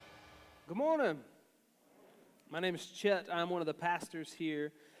Good morning. My name is Chet. I'm one of the pastors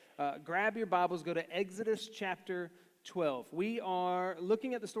here. Grab your Bibles, go to Exodus chapter 12. We are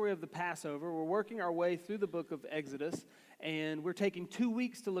looking at the story of the Passover. We're working our way through the book of Exodus, and we're taking 2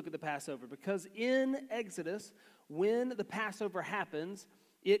 weeks to look at the Passover because in Exodus, when the Passover happens,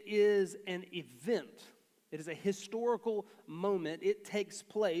 it is an event. It is a historical moment. It takes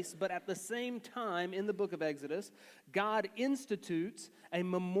place, but at the same time in the book of Exodus, God institutes a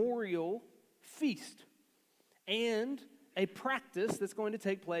memorial feast and a practice that's going to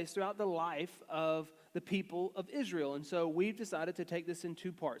take place throughout the life of the people of Israel. And so we've decided to take this in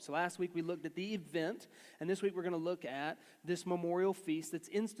two parts. So last week we looked at the event, and this week we're going to look at this memorial feast that's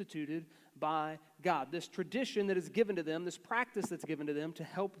instituted by God, this tradition that is given to them, this practice that's given to them to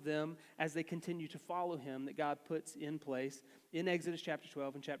help them as they continue to follow Him that God puts in place in Exodus chapter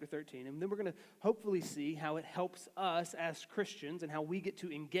 12 and chapter 13. And then we're going to hopefully see how it helps us as Christians and how we get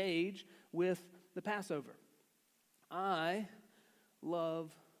to engage with the Passover. I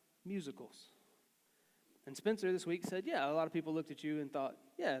love musicals. And Spencer this week said, yeah, a lot of people looked at you and thought,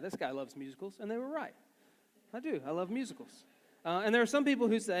 yeah, this guy loves musicals. And they were right. I do. I love musicals. And there are some people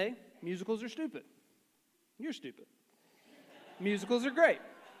who say musicals are stupid. You're stupid. Musicals are great.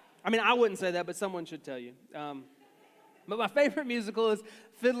 I mean, I wouldn't say that, but someone should tell you. But my favorite musical is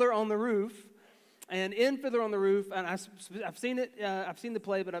Fiddler on the Roof. And in Fiddler on the Roof, and I've seen it, I've seen the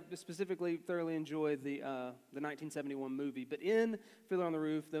play, but I specifically thoroughly enjoyed the 1971 movie. But in Fiddler on the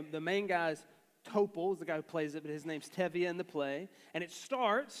Roof, the main guy's Topol is the guy who plays it, but his name's Tevye in the play. And it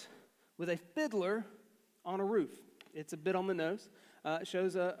starts with a fiddler on a roof. It's a bit on the nose. It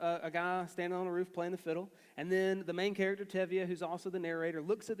shows a guy standing on a roof playing the fiddle. And then the main character, Tevye, who's also the narrator,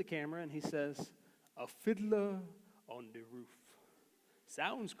 looks at the camera and he says, "A fiddler on the roof.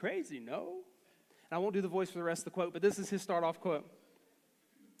 Sounds crazy, no?" And I won't do the voice for the rest of the quote, but this is his start-off quote.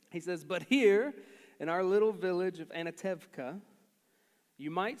 He says, "But here in our little village of Anatevka, you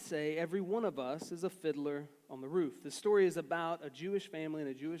might say every one of us is a fiddler on the roof." The story is about a Jewish family in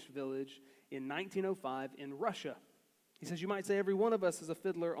a Jewish village in 1905 in Russia. He says, you might say every one of us is a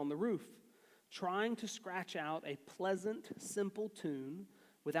fiddler on the roof, trying to scratch out a pleasant, simple tune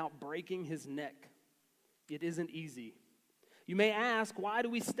without breaking his neck. It isn't easy. You may ask, why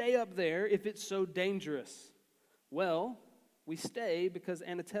do we stay up there if it's so dangerous? Well, we stay because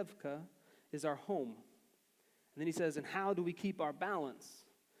Anatevka is our home. And then he says, and how do we keep our balance?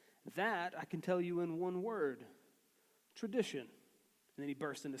 That I can tell you in one word: tradition. And then he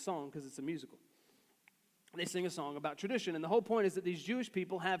bursts into song because it's a musical. They sing a song about tradition. And the whole point is that these Jewish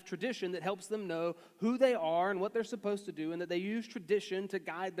people have tradition that helps them know who they are and what they're supposed to do, and that they use tradition to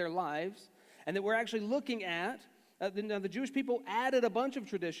guide their lives. And that we're actually looking at now, the Jewish people added a bunch of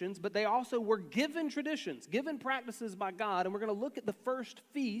traditions, but they also were given traditions, given practices by God. And we're going to look at the first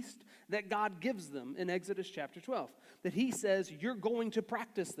feast that God gives them in Exodus chapter 12. That He says, you're going to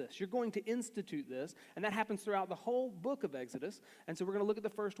practice this. You're going to institute this. And that happens throughout the whole book of Exodus. And so we're going to look at the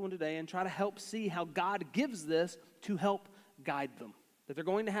first one today and try to help see how God gives this to help guide them. That they're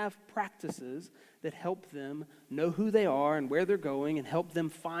going to have practices that help them know who they are and where they're going and help them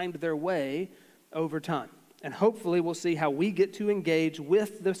find their way over time. And hopefully we'll see how we get to engage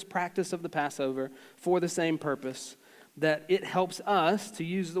with this practice of the Passover for the same purpose, that it helps us, to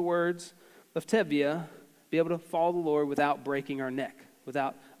use the words of Tevye, be able to follow the Lord without breaking our neck,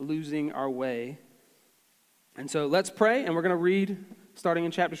 without losing our way. And so let's pray, and we're going to read starting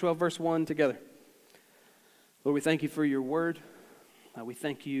in chapter 12, verse 1 together. Lord, we thank you for your word. We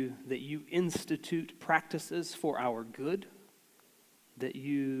thank you that you institute practices for our good, that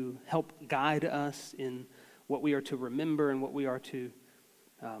you help guide us in what we are to remember and what we are to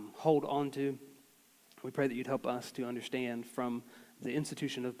hold on to. We pray that you'd help us to understand from the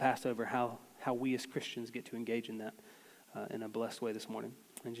institution of Passover how we as Christians get to engage in that in a blessed way this morning.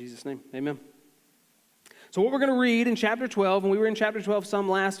 In Jesus' name, amen. So what we're going to read in chapter 12, and we were in chapter 12 some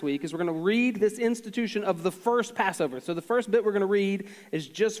last week, is we're going to read this institution of the first Passover. So the first bit we're going to read is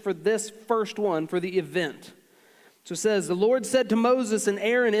just for this first one, for the event. So it says, the Lord said to Moses and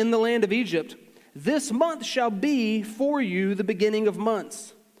Aaron in the land of Egypt, this month shall be for you the beginning of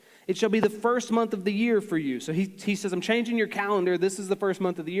months. It shall be the first month of the year for you. So he says, I'm changing your calendar. This is the first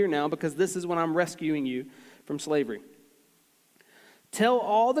month of the year now because this is when I'm rescuing you from slavery. Tell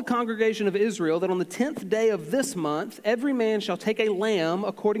all the congregation of Israel that on the 10th day of this month, every man shall take a lamb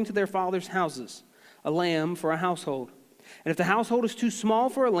according to their father's houses, a lamb for a household. And if the household is too small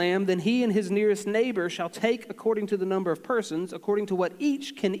for a lamb, then he and his nearest neighbor shall take according to the number of persons, according to what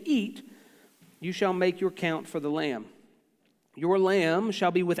each can eat. You shall make your count for the lamb. Your lamb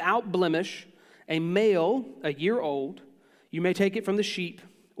shall be without blemish, a male, a year old. You may take it from the sheep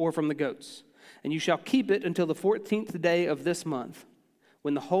or from the goats. And you shall keep it until the 14th day of this month,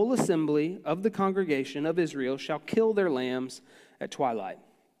 when the whole assembly of the congregation of Israel shall kill their lambs at twilight.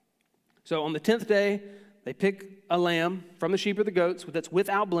 So on the 10th day, they pick a lamb from the sheep or the goats that's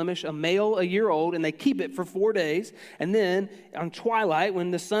without blemish, a male a year old, and they keep it for 4 days. And then on twilight, when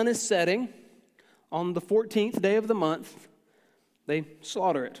the sun is setting, on the 14th day of the month, they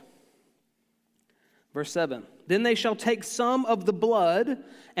slaughter it. Verse 7, then they shall take some of the blood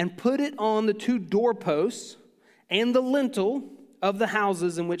and put it on the 2 doorposts and the lintel of the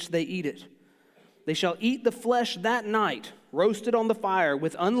houses in which they eat it. They shall eat the flesh that night, roasted on the fire,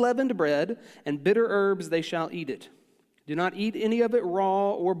 with unleavened bread and bitter herbs they shall eat it. Do not eat any of it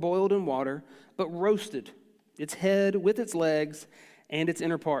raw or boiled in water, but roasted, its head with its legs and its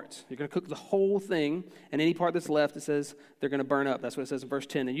inner parts. You're going to cook the whole thing, and any part that's left, it says they're going to burn up. That's what it says in verse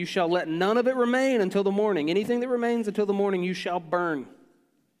 10. And you shall let none of it remain until the morning. Anything that remains until the morning you shall burn.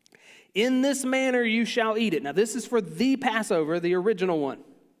 In this manner you shall eat it. Now this is for the Passover, the original one.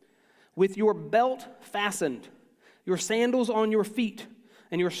 With your belt fastened, your sandals on your feet,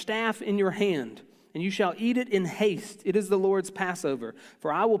 and your staff in your hand. And you shall eat it in haste. It is the Lord's Passover.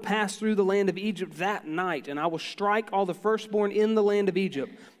 For I will pass through the land of Egypt that night, and I will strike all the firstborn in the land of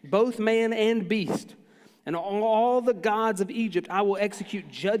Egypt, both man and beast. And on all the gods of Egypt I will execute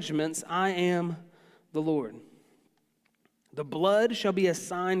judgments. I am the Lord. The blood shall be a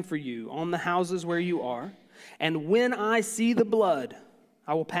sign for you on the houses where you are. And when I see the blood,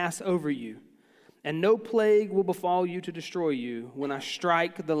 I will pass over you. And no plague will befall you to destroy you when I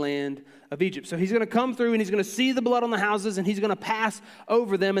strike the land of Egypt. So he's going to come through and he's going to see the blood on the houses and he's going to pass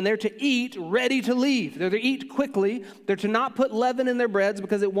over them. And they're to eat ready to leave. They're to eat quickly. They're to not put leaven in their breads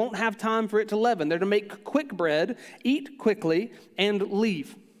because it won't have time for it to leaven. They're to make quick bread, eat quickly, and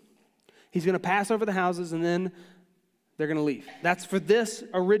leave. He's going to pass over the houses and then they're going to leave. That's for this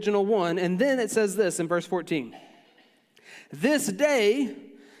original one. And then it says this in verse 14. This day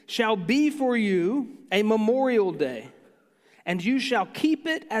shall be for you a memorial day, and you shall keep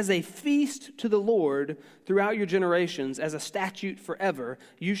it as a feast to the Lord throughout your generations, as a statute forever.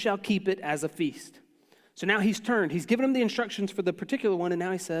 You shall keep it as a feast. So now he's turned. He's given them the instructions for the particular one, and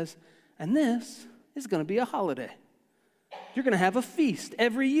now he says, and this is going to be a holiday. You're going to have a feast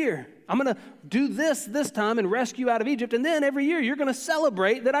every year. I'm going to do this time and rescue you out of Egypt, and then every year you're going to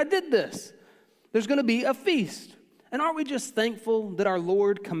celebrate that I did this. There's going to be a feast. And aren't we just thankful that our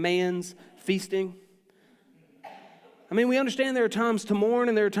Lord commands feasting? I mean, we understand there are times to mourn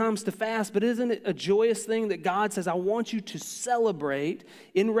and there are times to fast, but isn't it a joyous thing that God says, I want you to celebrate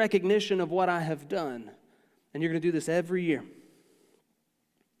in recognition of what I have done? And you're going to do this every year.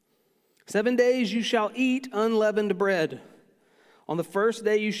 7 days you shall eat unleavened bread. On the first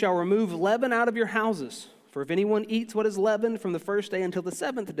day you shall remove leaven out of your houses. For if anyone eats what is leavened from the first day until the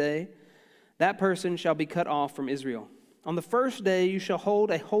 7th day, that person shall be cut off from Israel. On the first day you shall hold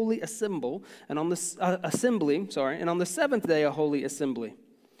a holy assembly, and on the 7th day a holy assembly.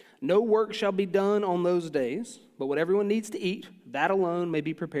 No work shall be done on those days, but what everyone needs to eat, that alone may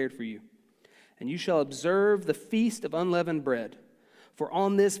be prepared for you. And you shall observe the feast of unleavened bread. For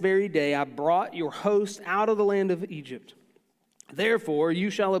on this very day I brought your host out of the land of Egypt. Therefore you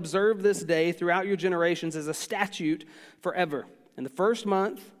shall observe this day throughout your generations as a statute forever. In the first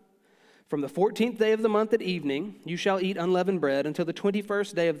month, from the 14th day of the month at evening, you shall eat unleavened bread until the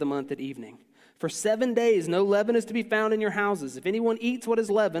 21st day of the month at evening. For 7 days no leaven is to be found in your houses. If anyone eats what is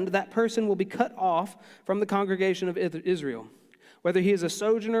leavened, that person will be cut off from the congregation of Israel. Whether he is a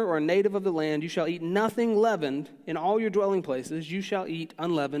sojourner or a native of the land, you shall eat nothing leavened in all your dwelling places. You shall eat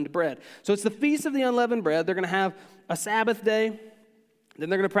unleavened bread. So it's the feast of the unleavened bread. They're going to have a Sabbath day. Then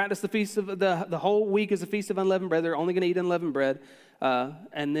they're going to practice the feast of the whole week is a feast of unleavened bread. They're only going to eat unleavened bread.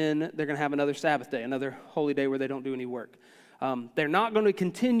 And then they're going to have another Sabbath day, another holy day where they don't do any work. They're not going to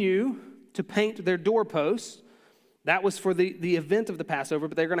continue to paint their doorposts. That was for the event of the Passover,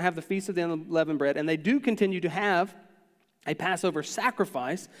 but they're going to have the Feast of the Unleavened Bread. And they do continue to have a Passover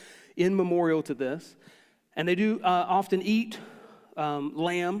sacrifice in memorial to this. And they do often eat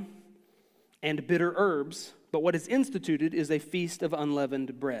lamb and bitter herbs. But what is instituted is a Feast of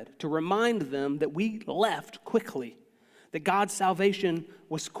Unleavened Bread to remind them that we left quickly, that God's salvation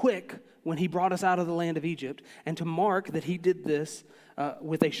was quick when he brought us out of the land of Egypt, and to mark that he did this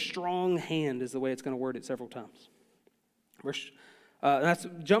with a strong hand is the way it's going to word it several times. Let's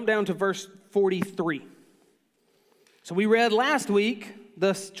jump down to verse 43. So we read last week,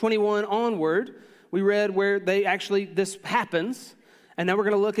 thus 21 onward, we read where this happens, and now we're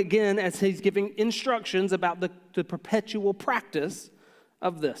going to look again as he's giving instructions about the perpetual practice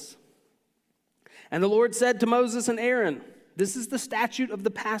of this. And the Lord said to Moses and Aaron, This is the statute of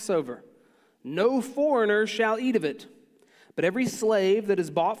the Passover. No foreigner shall eat of it, but every slave that is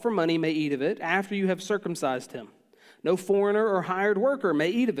bought for money may eat of it after you have circumcised him. No foreigner or hired worker may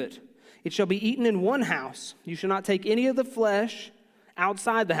eat of it. It shall be eaten in one house. You shall not take any of the flesh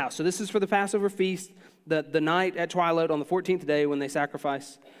outside the house. So this is for the Passover feast, the night at twilight on the 14th day when they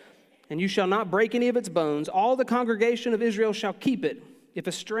sacrifice. And you shall not break any of its bones. All the congregation of Israel shall keep it. If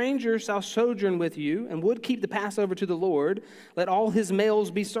a stranger shall sojourn with you and would keep the Passover to the Lord, let all his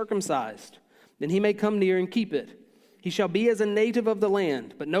males be circumcised. Then he may come near and keep it. He shall be as a native of the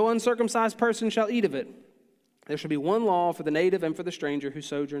land, but no uncircumcised person shall eat of it. There shall be one law for the native and for the stranger who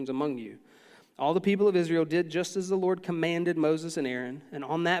sojourns among you. All the people of Israel did just as the Lord commanded Moses and Aaron, and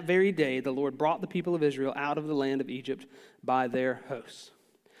on that very day the Lord brought the people of Israel out of the land of Egypt by their hosts.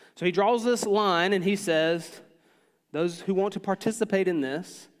 So he draws this line and he says, those who want to participate in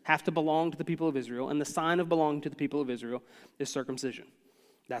this have to belong to the people of Israel, and the sign of belonging to the people of Israel is circumcision.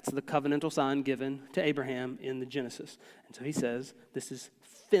 That's the covenantal sign given to Abraham in the Genesis. And so he says this is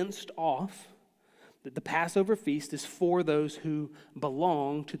fenced off, that the Passover feast is for those who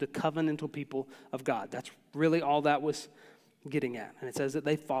belong to the covenantal people of God. That's really all that was getting at. And it says that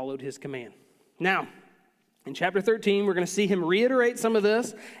they followed his command. Now, in chapter 13, we're going to see him reiterate some of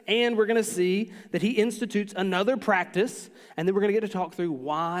this, and we're going to see that he institutes another practice, and then we're going to get to talk through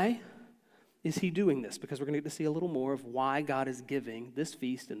why is he doing this, because we're going to get to see a little more of why God is giving this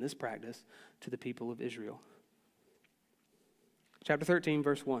feast and this practice to the people of Israel. Chapter 13,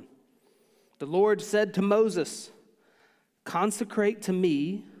 verse 1. The Lord said to Moses, "Consecrate to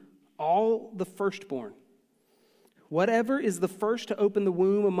me all the firstborn. Whatever is the first to open the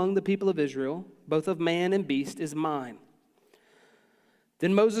womb among the people of Israel, both of man and beast, is mine."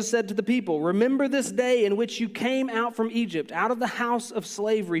 Then Moses said to the people, "Remember this day in which you came out from Egypt, out of the house of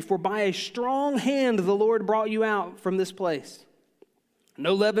slavery, for by a strong hand the Lord brought you out from this place.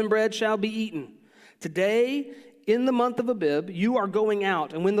 No leavened bread shall be eaten. Today, in the month of Abib, you are going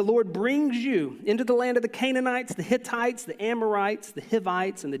out, and when the Lord brings you into the land of the Canaanites, the Hittites, the Amorites, the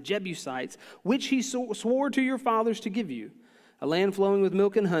Hivites, and the Jebusites, which he swore to your fathers to give you, a land flowing with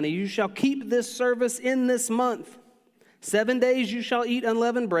milk and honey, you shall keep this service in this month. 7 days you shall eat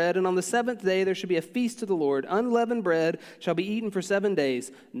unleavened bread, and on the seventh day there shall be a feast to the Lord. Unleavened bread shall be eaten for 7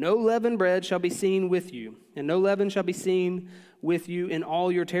 days. No leavened bread shall be seen with you, and no leaven shall be seen with you in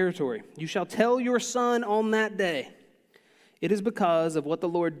all your territory. You shall tell your son on that day, 'It is because of what the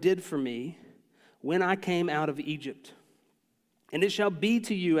Lord did for me when I came out of Egypt.' And it shall be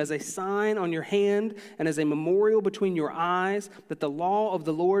to you as a sign on your hand and as a memorial between your eyes, that the law of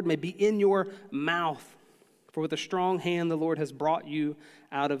the Lord may be in your mouth. For with a strong hand the Lord has brought you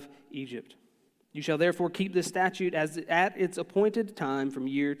out of Egypt. You shall therefore keep this statute as at its appointed time from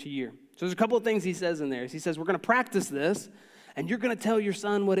year to year." So there's a couple of things he says in there. He says, we're going to practice this, and you're going to tell your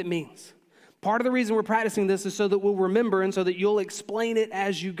son what it means. Part of the reason we're practicing this is so that we'll remember and so that you'll explain it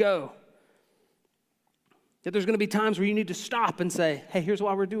as you go. That there's going to be times where you need to stop and say, hey, here's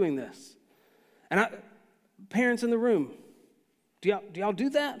why we're doing this. And parents in the room, do y'all do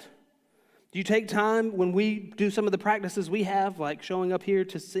that? Do you take time when we do some of the practices we have, like showing up here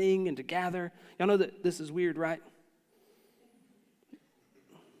to sing and to gather? Y'all know that this is weird, right?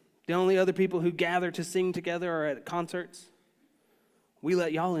 The only other people who gather to sing together are at concerts. We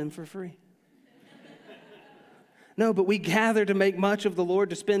let y'all in for free. No, but we gather to make much of the Lord,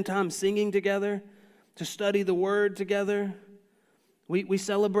 to spend time singing together, to study the Word together. We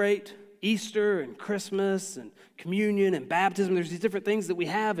celebrate Easter and Christmas and communion and baptism. There's these different things that we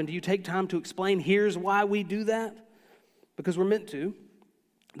have, and do you take time to explain, here's why we do that? Because we're meant to.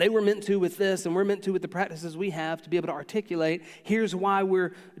 They were meant to with this, and we're meant to with the practices we have to be able to articulate, here's why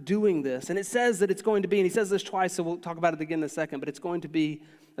we're doing this. And it says that it's going to be, and he says this twice, so we'll talk about it again in a second, but it's going to be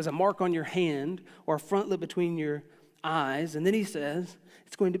as a mark on your hand or a frontlet between your eyes. And then he says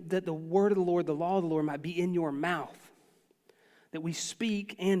it's going to, that the word of the Lord, the law of the Lord might be in your mouth. That we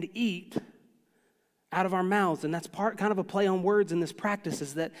speak and eat out of our mouths. And that's kind of a play on words in this practice,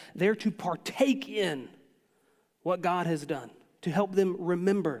 is that they're to partake in what God has done, to help them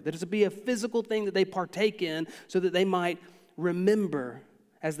remember. That it's to be a physical thing that they partake in so that they might remember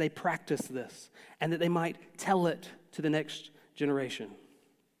as they practice this, and that they might tell it to the next generation.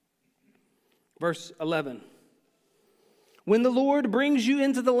 Verse 11. When the Lord brings you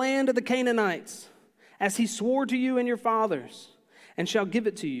into the land of the Canaanites, as he swore to you and your fathers, and shall give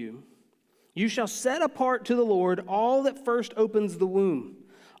it to you, you shall set apart to the Lord all that first opens the womb.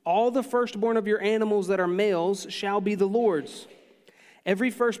 All the firstborn of your animals that are males shall be the Lord's. Every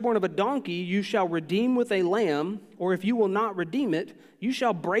firstborn of a donkey you shall redeem with a lamb, or if you will not redeem it, you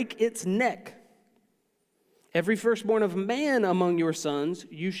shall break its neck. Every firstborn of man among your sons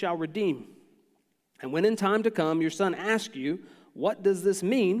you shall redeem. And when in time to come your son asks you, what does this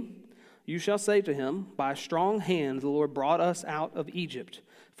mean? You shall say to him, by a strong hand the Lord brought us out of Egypt,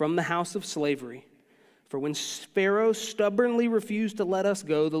 from the house of slavery. For when Pharaoh stubbornly refused to let us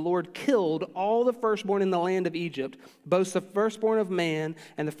go, the Lord killed all the firstborn in the land of Egypt, both the firstborn of man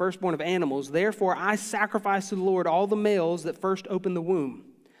and the firstborn of animals. Therefore I sacrifice to the Lord all the males that first opened the womb.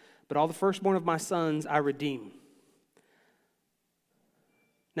 But all the firstborn of my sons I redeem.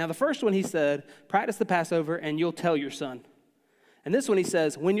 Now the first one he said, practice the Passover and you'll tell your son. And this one he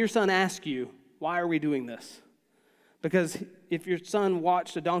says, when your son asks you, why are we doing this? Because if your son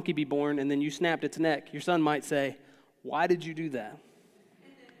watched a donkey be born and then you snapped its neck, your son might say, why did you do that?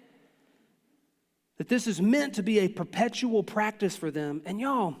 That this is meant to be a perpetual practice for them. And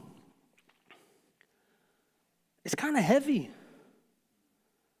y'all, it's kind of heavy.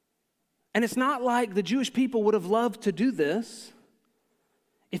 And it's not like the Jewish people would have loved to do this.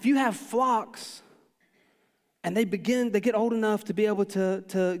 If you have flocks and they get old enough to be able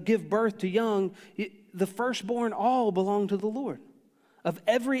to give birth to young, the firstborn all belong to the Lord. Of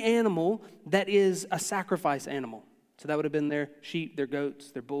every animal that is a sacrifice animal. So that would have been their sheep, their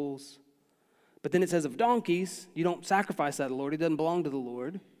goats, their bulls. But then it says of donkeys, you don't sacrifice that to the Lord. It doesn't belong to the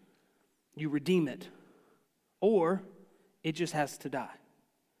Lord. You redeem it. Or it just has to die.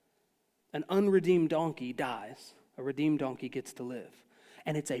 An unredeemed donkey dies. A redeemed donkey gets to live.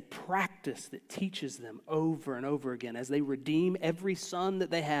 And it's a practice that teaches them over and over again. As they redeem every son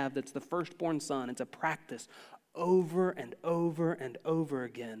that they have that's the firstborn son, it's a practice over and over and over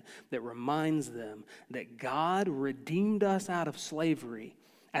again that reminds them that God redeemed us out of slavery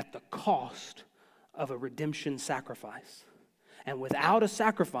at the cost of a redemption sacrifice. And without a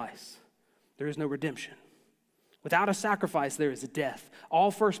sacrifice, there is no redemption. Without a sacrifice, there is death.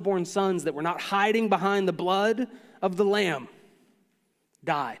 All firstborn sons that were not hiding behind the blood of the Lamb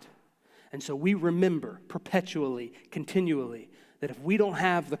died. And so we remember perpetually, continually, that if we don't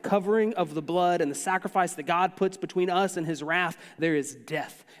have the covering of the blood and the sacrifice that God puts between us and his wrath, there is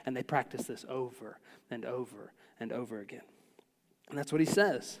death. And they practice this over and over and over again. And that's what he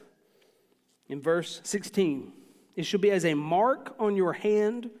says. In verse 16, it shall be as a mark on your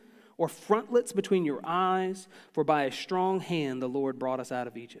hand or frontlets between your eyes, for by a strong hand the Lord brought us out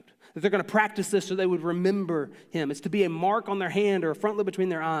of Egypt. That they're going to practice this so they would remember him. It's to be a mark on their hand or a frontlet between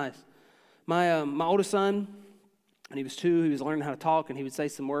their eyes. My oldest son, when he was 2, he was learning how to talk, and he would say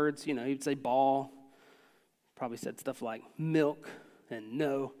some words. He would say ball. Probably said stuff like milk and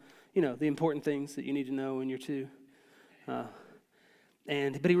no. The important things that you need to know when you're 2. But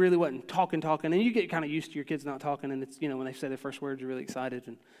he really wasn't talking. And you get kind of used to your kids not talking, and it's, when they say their first words, you're really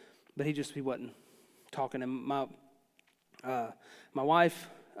excited. But he wasn't talking. And my wife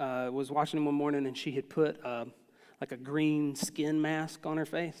was watching him one morning, and she had put like a green skin mask on her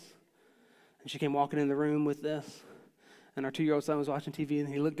face. And she came walking in the room with this. And our 2-year-old son was watching TV, and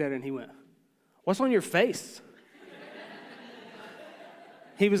he looked at her, and he went, "What's on your face?"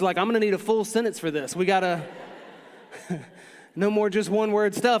 He was like, "I'm going to need a full sentence for this. We got to, no more just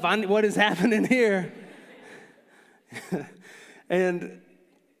one-word stuff. What is happening here?" And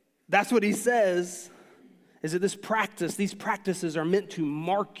that's what he says, is that these practices are meant to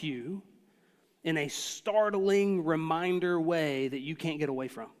mark you in a startling reminder way that you can't get away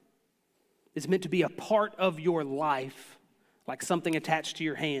from. It's meant to be a part of your life, like something attached to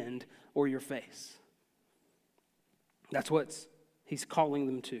your hand or your face. That's what he's calling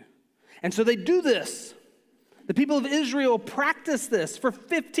them to. And so they do this. The people of Israel practice this. For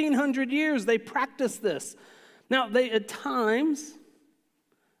 1,500 years, they practice this. Now, they at times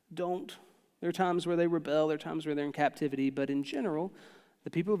don't. There are times where they rebel. There are times where they're in captivity. But in general, the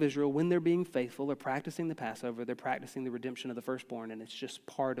people of Israel, when they're being faithful, they're practicing the Passover. They're practicing the redemption of the firstborn. And it's just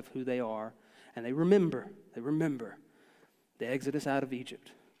part of who they are. And they remember the exodus out of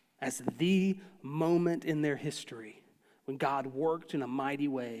Egypt as the moment in their history when God worked in a mighty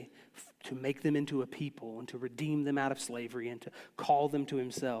way to make them into a people and to redeem them out of slavery and to call them to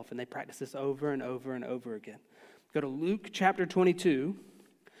himself. And they practice this over and over and over again. Go to Luke chapter 22.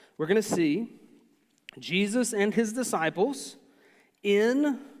 We're going to see Jesus and his disciples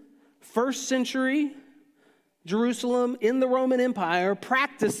in first century Jerusalem in the Roman Empire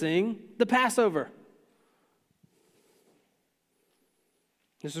practicing the Passover.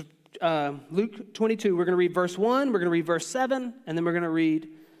 This is Luke 22. We're going to read verse 1, we're going to read verse 7, and then we're going to read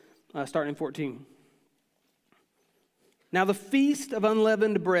starting in 14. Now the feast of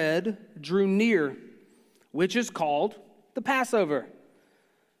unleavened bread drew near, which is called the Passover.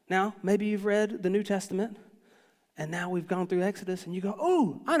 Now, maybe you've read the New Testament, and now we've gone through Exodus, and you go,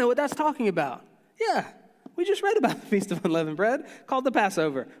 "Oh, I know what that's talking about. Yeah, We just read about the Feast of Unleavened Bread called the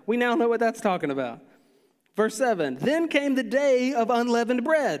Passover. We now know what that's talking about. Verse 7, then came the day of unleavened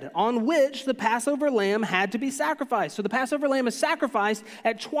bread, on which the Passover lamb had to be sacrificed. So the Passover lamb is sacrificed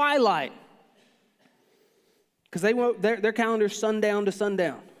at twilight, because their calendar's sundown to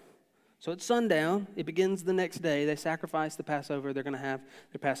sundown. So at sundown, it begins the next day. They sacrifice the Passover. They're going to have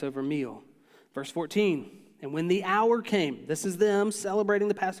their Passover meal. Verse 14, and when the hour came, this is them celebrating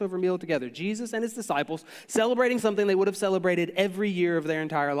the Passover meal together. Jesus and his disciples celebrating something they would have celebrated every year of their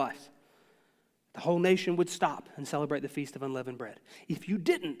entire lives. The whole nation would stop and celebrate the Feast of Unleavened Bread. If you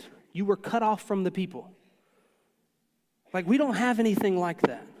didn't, you were cut off from the people. Like, we don't have anything like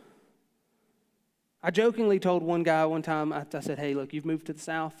that. I jokingly told one guy one time, I said, hey, look, you've moved to the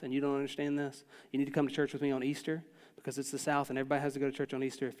South and you don't understand this. You need to come to church with me on Easter because it's the South and everybody has to go to church on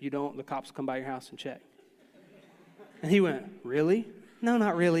Easter. If you don't, the cops will come by your house and check. And he went, really? No,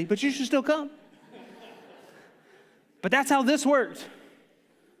 not really, but you should still come. But that's how this worked.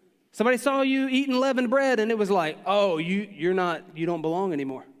 Somebody saw you eating leavened bread, and it was like, oh, you don't belong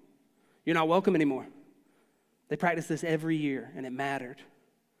anymore. You're not welcome anymore. They practiced this every year, and it mattered.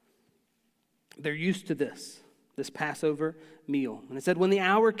 They're used to this Passover meal. And it said, when the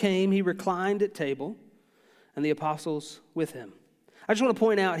hour came, he reclined at table, and the apostles with him. I just want to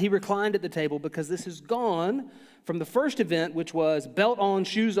point out, he reclined at the table because this has gone from the first event, which was belt on,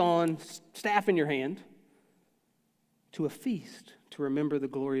 shoes on, staff in your hand, to a feast to remember the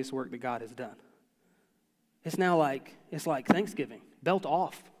glorious work that God has done. It's like Thanksgiving, belt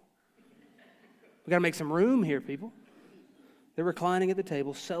off. We got to make some room here, people. They're reclining at the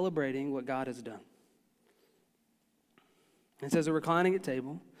table, celebrating what God has done. It says they're reclining at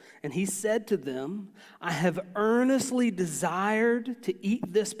table, and he said to them, I have earnestly desired to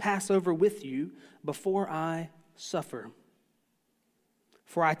eat this Passover with you before I suffer.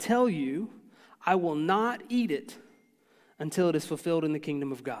 For I tell you, I will not eat it until it is fulfilled in the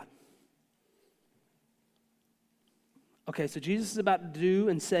kingdom of God. Okay, so Jesus is about to do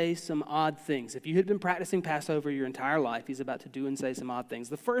and say some odd things. If you had been practicing Passover your entire life, he's about to do and say some odd things.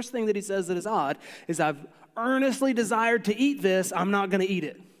 The first thing that he says that is odd is, I've earnestly desired to eat this, I'm not going to eat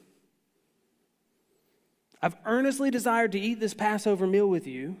it. I've earnestly desired to eat this Passover meal with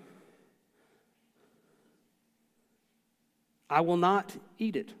you. I will not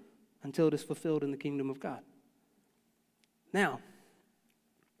eat it until it is fulfilled in the kingdom of God. Now,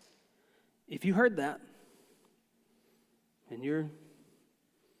 if you heard that, and you're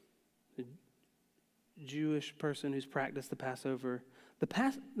a Jewish person who's practiced the Passover,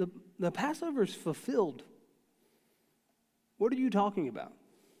 the Passover is fulfilled. What are you talking about?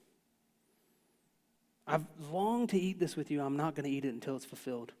 I've longed to eat this with you. I'm not going to eat it until it's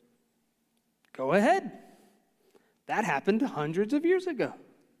fulfilled. Go ahead. That happened hundreds of years ago.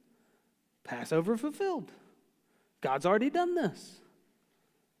 Passover fulfilled. God's already done this.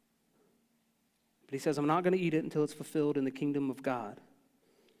 But he says, I'm not going to eat it until it's fulfilled in the kingdom of God.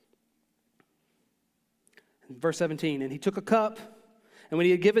 Verse 17, and he took a cup, and when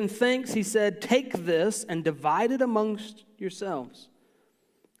he had given thanks, he said, take this and divide it among yourselves.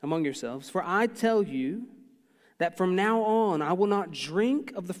 For I tell you that from now on I will not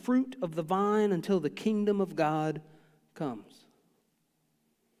drink of the fruit of the vine until the kingdom of God comes.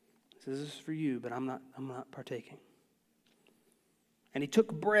 He says, this is for you, but I'm not partaking. And he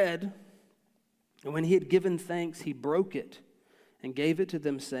took bread, and when he had given thanks, he broke it and gave it to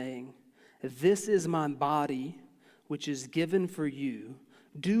them, saying, this is my body, which is given for you.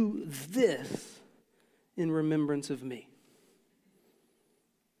 Do this in remembrance of me.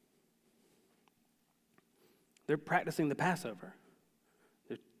 They're practicing the Passover.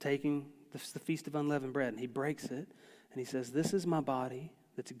 They're taking the Feast of Unleavened Bread, and he breaks it, and he says, this is my body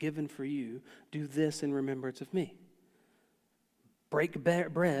that's given for you. Do this in remembrance of me. Break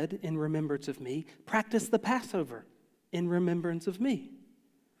bread in remembrance of me. Practice the Passover in remembrance of me.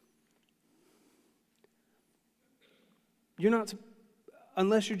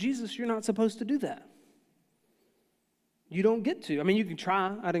 Unless you're Jesus, you're not supposed to do that. You don't get to. I mean, you can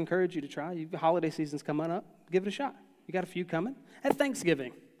try. I'd encourage you to try. The holiday season's coming up. Give it a shot. You got a few coming. At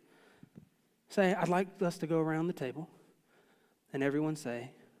Thanksgiving, say, I'd like us to go around the table and everyone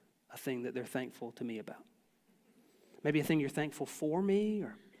say a thing that they're thankful to me about. Maybe a thing you're thankful for me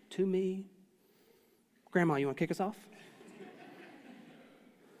or to me. Grandma, you want to kick us off?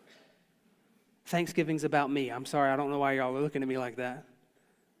 Thanksgiving's about me. I'm sorry, I don't know why y'all are looking at me like that.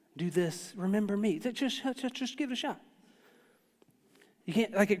 Do this, remember me. Just give it a shot. You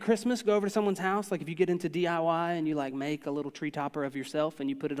can't, like at Christmas, go over to someone's house. Like if you get into DIY and you like make a little tree topper of yourself and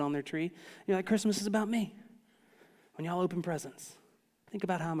you put it on their tree. You're like, Christmas is about me. When y'all open presents, think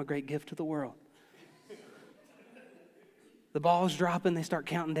about how I'm a great gift to the world. The ball's dropping, they start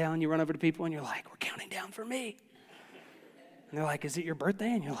counting down. You run over to people and you're like, we're counting down for me. And they're like, is it your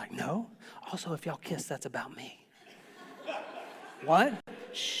birthday? And you're like, no. Also, if y'all kiss, that's about me. What?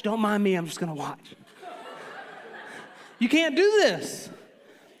 Shh, don't mind me, I'm just going to watch. You can't do this.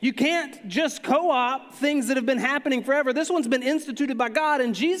 You can't just co-opt things that have been happening forever. This one's been instituted by God,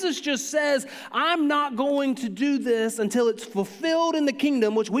 and Jesus just says, I'm not going to do this until it's fulfilled in the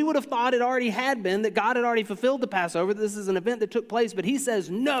kingdom, which we would have thought it already had been, that God had already fulfilled the Passover. This is an event that took place, but he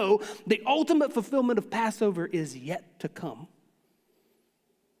says, no, the ultimate fulfillment of Passover is yet to come.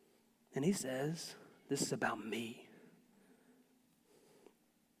 And he says, this is about me.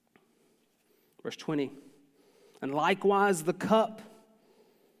 Verse 20, and likewise the cup,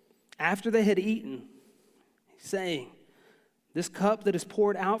 after they had eaten, saying, this cup that is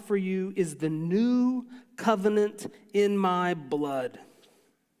poured out for you is the new covenant in my blood.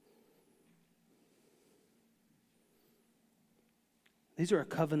 These are a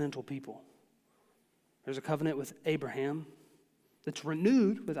covenantal people. There's a covenant with Abraham that's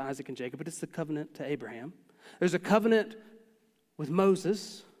renewed with Isaac and Jacob, but it's the covenant to Abraham. There's a covenant with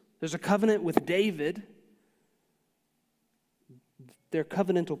Moses. There's a covenant with David. They're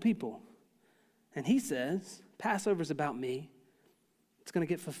covenantal people. And he says, Passover's about me. It's going to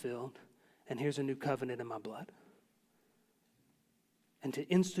get fulfilled. And here's a new covenant in my blood. And to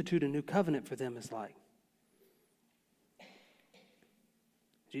institute a new covenant for them is like,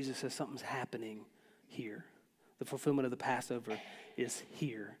 Jesus says something's happening here. The fulfillment of the Passover is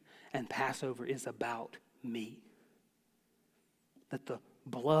here. And Passover is about me. That the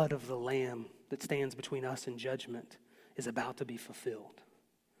blood of the Lamb that stands between us and judgment is about to be fulfilled.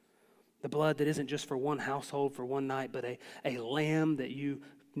 The blood that isn't just for one household, for one night, but a lamb that you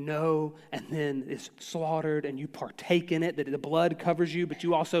know and then is slaughtered and you partake in it, that the blood covers you, but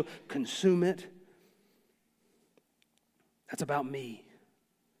you also consume it. That's about me.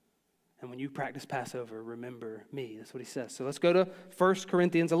 And when you practice Passover, remember me. That's what he says. So let's go to 1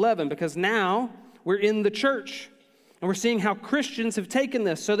 Corinthians 11, because now we're in the church. And we're seeing how Christians have taken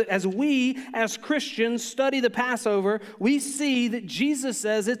this, so that as we, as Christians, study the Passover, we see that Jesus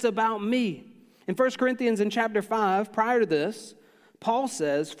says it's about me. In 1 Corinthians in chapter 5, prior to this, Paul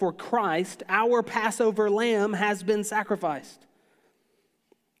says, for Christ, our Passover lamb, has been sacrificed.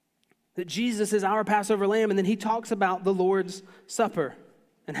 That Jesus is our Passover lamb, and then he talks about the Lord's Supper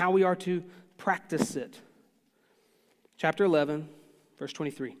and how we are to practice it. Chapter 11, verse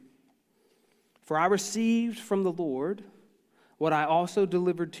 23. For I received from the Lord what I also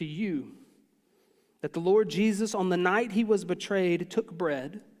delivered to you, that the Lord Jesus, on the night he was betrayed, took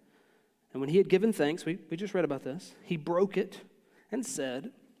bread, and when he had given thanks, we just read about this, he broke it and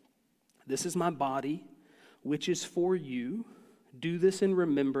said, this is my body, which is for you. Do this in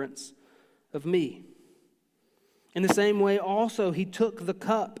remembrance of me. In the same way also he took the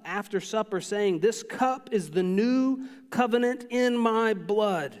cup after supper, saying, this cup is the new covenant in my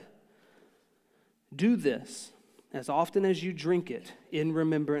blood. Do this as often as you drink it in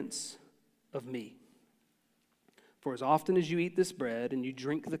remembrance of me. For as often as you eat this bread and you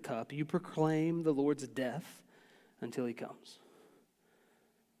drink the cup, you proclaim the Lord's death until he comes.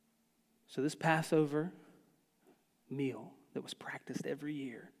 So this Passover meal that was practiced every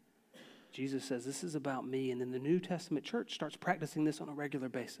year, Jesus says, this is about me. And then the New Testament church starts practicing this on a regular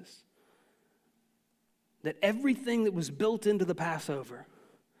basis. That everything that was built into the Passover,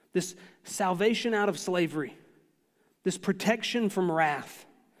 this salvation out of slavery, this protection from wrath,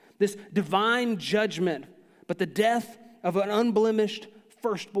 this divine judgment, but the death of an unblemished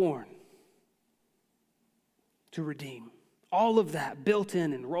firstborn to redeem. All of that built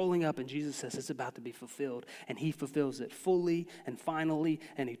in and rolling up, and Jesus says it's about to be fulfilled, and he fulfills it fully and finally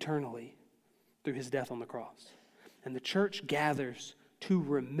and eternally through his death on the cross. And the church gathers to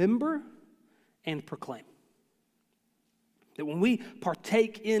remember and proclaim. That when we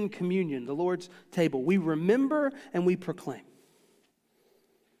partake in communion, the Lord's table, we remember and we proclaim.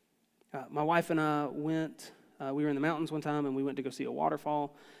 My wife and I went, we were in the mountains one time and we went to go see a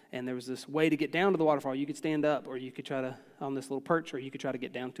waterfall, and there was this way to get down to the waterfall. You could stand up, or you could try to, on this little perch, or you could try to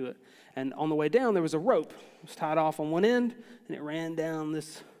get down to it. And on the way down, there was a rope. It was tied off on one end, and it ran down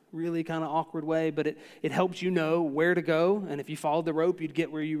this really kind of awkward way, but it helps you know where to go, and if you followed the rope, you'd get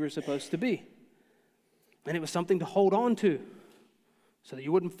where you were supposed to be. And it was something to hold on to so that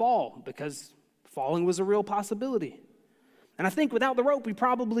you wouldn't fall, because falling was a real possibility. And I think without the rope, we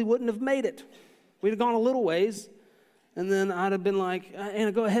probably wouldn't have made it. We'd have gone a little ways, and then I'd have been like,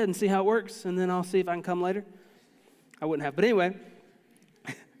 Anna, go ahead and see how it works, and then I'll see if I can come later. I wouldn't have. But anyway,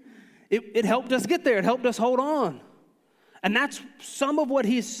 it helped us get there. It helped us hold on. And that's some of what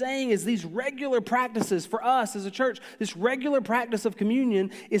he's saying is these regular practices for us as a church, this regular practice of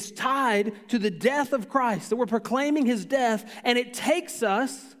communion is tied to the death of Christ, that we're proclaiming his death, and it takes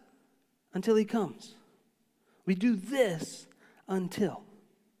us until he comes. We do this until.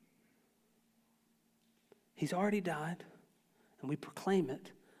 He's already died, and we proclaim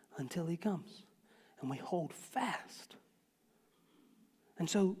it until he comes. And we hold fast. And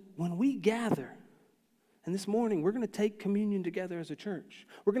so when we gather, and this morning we're going to take communion together as a church,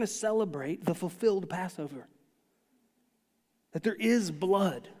 we're going to celebrate the fulfilled Passover. That there is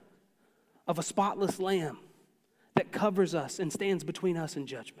blood of a spotless lamb that covers us and stands between us and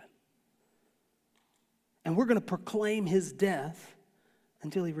judgment. And we're going to proclaim his death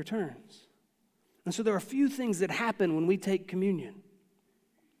until he returns. And so there are a few things that happen when we take communion.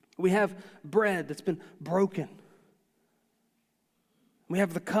 We have bread that's been broken. We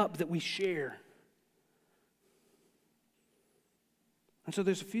have the cup that we share. And so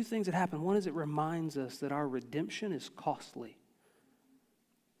there's a few things that happen. One is it reminds us that our redemption is costly.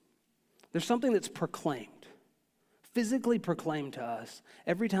 There's something that's proclaimed, physically proclaimed to us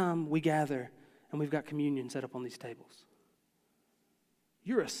every time we gather and we've got communion set up on these tables.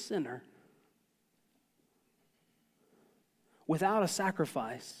 You're a sinner. Without a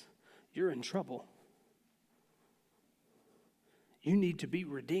sacrifice, you're in trouble. You need to be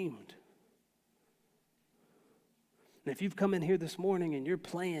redeemed. And if you've come in here this morning and your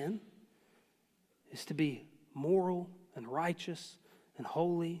plan is to be moral and righteous and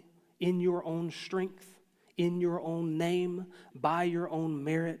holy in your own strength, in your own name, by your own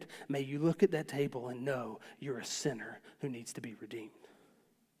merit, may you look at that table and know you're a sinner who needs to be redeemed.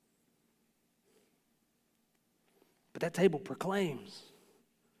 But that table proclaims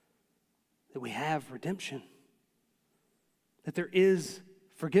that we have redemption, that there is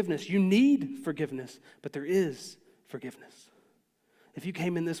forgiveness. You need forgiveness, but there is forgiveness. If you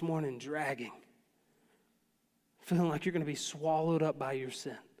came in this morning dragging, feeling like you're going to be swallowed up by your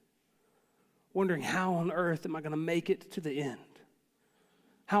sin, wondering how on earth am I going to make it to the end?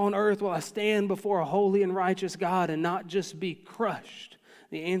 How on earth will I stand before a holy and righteous God and not just be crushed?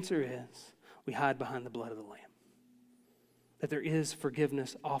 The answer is we hide behind the blood of the Lamb. That there is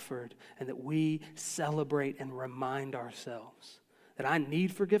forgiveness offered and that we celebrate and remind ourselves that I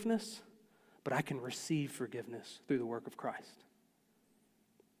need forgiveness, but I can receive forgiveness through the work of Christ.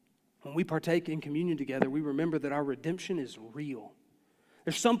 When we partake in communion together, we remember that our redemption is real.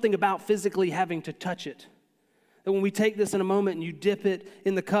 There's something about physically having to touch it. That when we take this in a moment and you dip it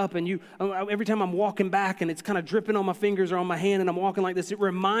in the cup and every time I'm walking back and it's kind of dripping on my fingers or on my hand and I'm walking like this, it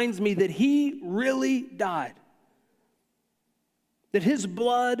reminds me that he really died. That his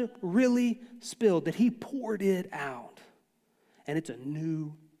blood really spilled, that he poured it out. And it's a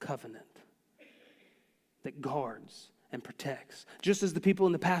new covenant that guards and protects. Just as the people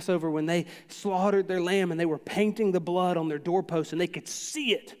in the Passover, when they slaughtered their lamb and they were painting the blood on their doorposts and they could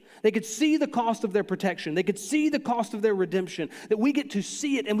see it. They could see the cost of their protection. They could see the cost of their redemption. That we get to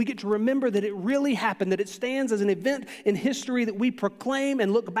see it and we get to remember that it really happened, that it stands as an event in history that we proclaim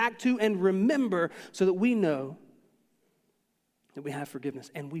and look back to and remember so that we know that we have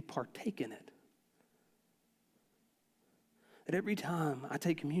forgiveness and we partake in it. That every time I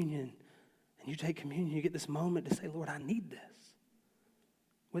take communion and you take communion, you get this moment to say, Lord, I need this.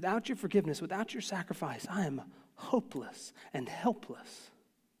 Without your forgiveness, without your sacrifice, I am hopeless and helpless.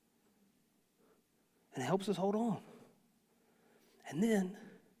 And it helps us hold on. And then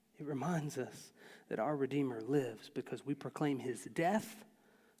it reminds us that our Redeemer lives because we proclaim his death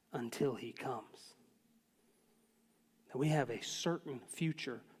until he comes. That we have a certain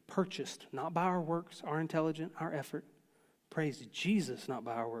future purchased, not by our works, our intelligence, our effort. Praise Jesus, not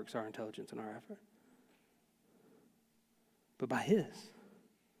by our works, our intelligence, and our effort. But by his.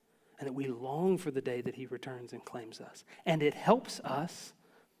 And that we long for the day that he returns and claims us. And it helps us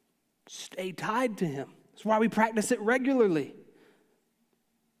stay tied to him. That's why we practice it regularly.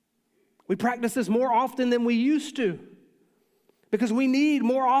 We practice this more often than we used to. Because we need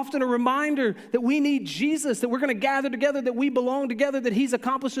more often a reminder that we need Jesus, that we're going to gather together, that we belong together, that he's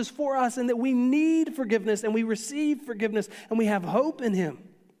accomplished this for us, and that we need forgiveness, and we receive forgiveness, and we have hope in him.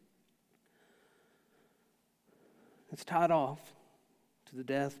 It's tied off to the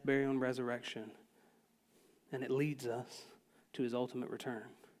death, burial, and resurrection, and it leads us to his ultimate return.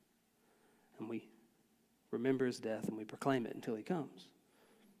 And we remember his death, and we proclaim it until he comes.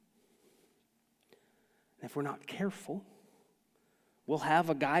 And if we're not careful, we'll have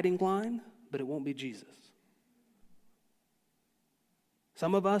a guiding line, but it won't be Jesus.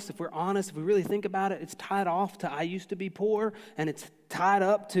 Some of us, if we're honest, if we really think about it, it's tied off to I used to be poor, and it's tied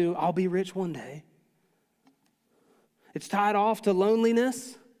up to I'll be rich one day. It's tied off to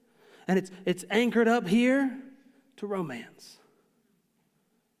loneliness, and it's anchored up here to romance.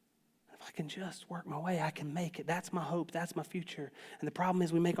 If I can just work my way, I can make it. That's my hope. That's my future. And the problem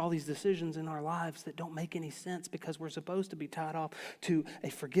is we make all these decisions in our lives that don't make any sense because we're supposed to be tied off to a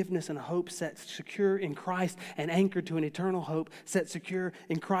forgiveness and a hope set secure in Christ and anchored to an eternal hope set secure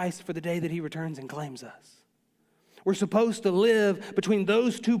in Christ for the day that he returns and claims us. We're supposed to live between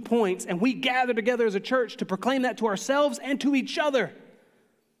those 2 points, and we gather together as a church to proclaim that to ourselves and to each other.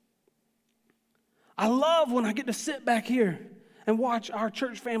 I love when I get to sit back here and watch our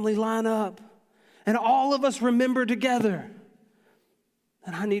church family line up, and all of us remember together.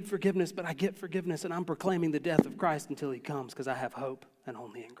 And I need forgiveness, but I get forgiveness, and I'm proclaiming the death of Christ until he comes because I have hope and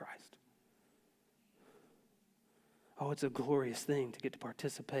only in Christ. Oh, it's a glorious thing to get to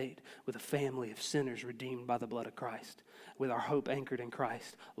participate with a family of sinners redeemed by the blood of Christ, with our hope anchored in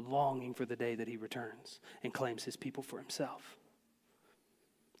Christ, longing for the day that he returns and claims his people for himself.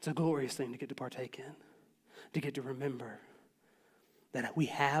 It's a glorious thing to get to partake in, to get to remember that we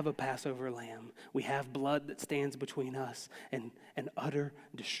have a Passover lamb. We have blood that stands between us and utter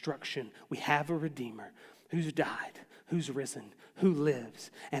destruction. We have a Redeemer who's died, who's risen, who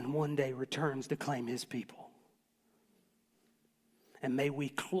lives, and one day returns to claim his people. And may we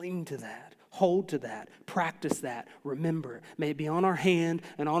cling to that, hold to that, practice that, remember. May it be on our hand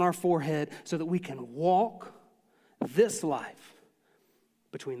and on our forehead so that we can walk this life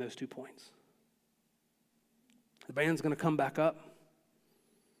between those 2 points. The band's going to come back up,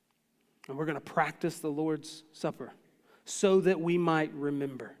 and we're going to practice the Lord's Supper so that we might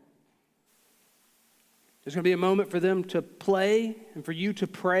remember. There's going to be a moment for them to play and for you to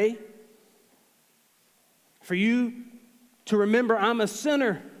pray, for you to remember I'm a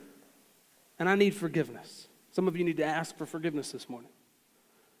sinner and I need forgiveness. Some of you need to ask for forgiveness this morning.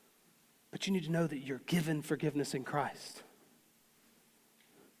 But you need to know that you're given forgiveness in Christ.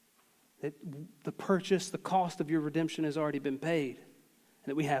 That the purchase, the cost of your redemption has already been paid.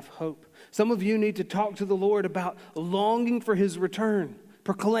 And that we have hope. Some of you need to talk to the Lord about longing for his return,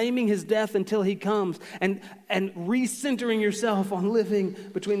 proclaiming his death until he comes, and recentering yourself on living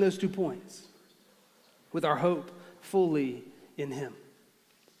between those 2 points with our hope fully in him.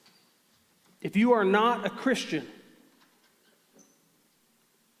 If you are not a Christian,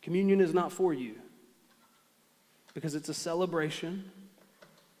 communion is not for you because it's a celebration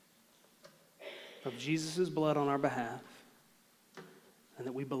of Jesus' blood on our behalf and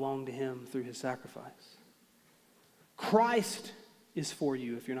that we belong to him through his sacrifice. Christ is for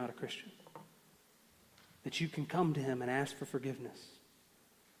you if you're not a Christian. That you can come to him and ask for forgiveness.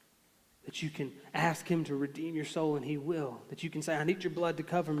 That you can ask him to redeem your soul and he will. That you can say, I need your blood to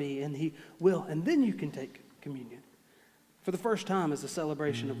cover me, and he will. And then you can take communion for the first time as a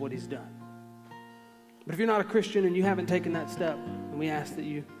celebration of what he's done. But if you're not a Christian and you haven't taken that step, then we ask that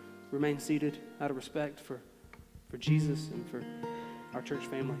you remain seated out of respect for Jesus and for our church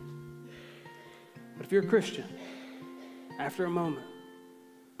family. But if you're a Christian, after a moment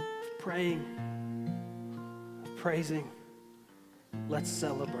of praying, of praising, let's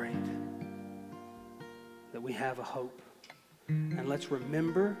celebrate that we have a hope. And let's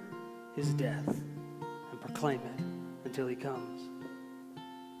remember his death and proclaim it until he comes.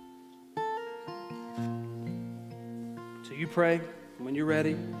 So you pray, and when you're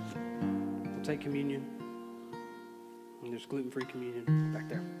ready, we'll take communion. And there's gluten-free communion back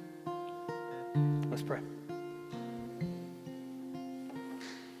there. Let's pray.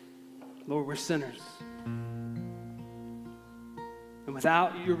 Lord, we're sinners. And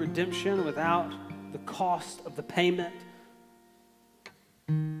without your redemption, without the cost of the payment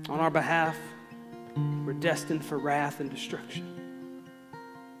on our behalf, we're destined for wrath and destruction.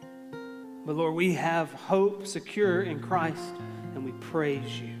 But Lord, we have hope secure in Christ, and we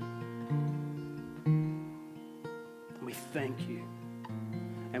praise you. And we thank you.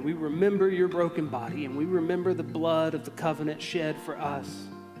 And we remember your broken body, and we remember the blood of the covenant shed for us.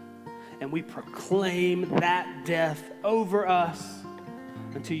 And we proclaim that death over us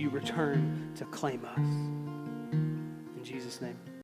until you return to claim us. In Jesus' name.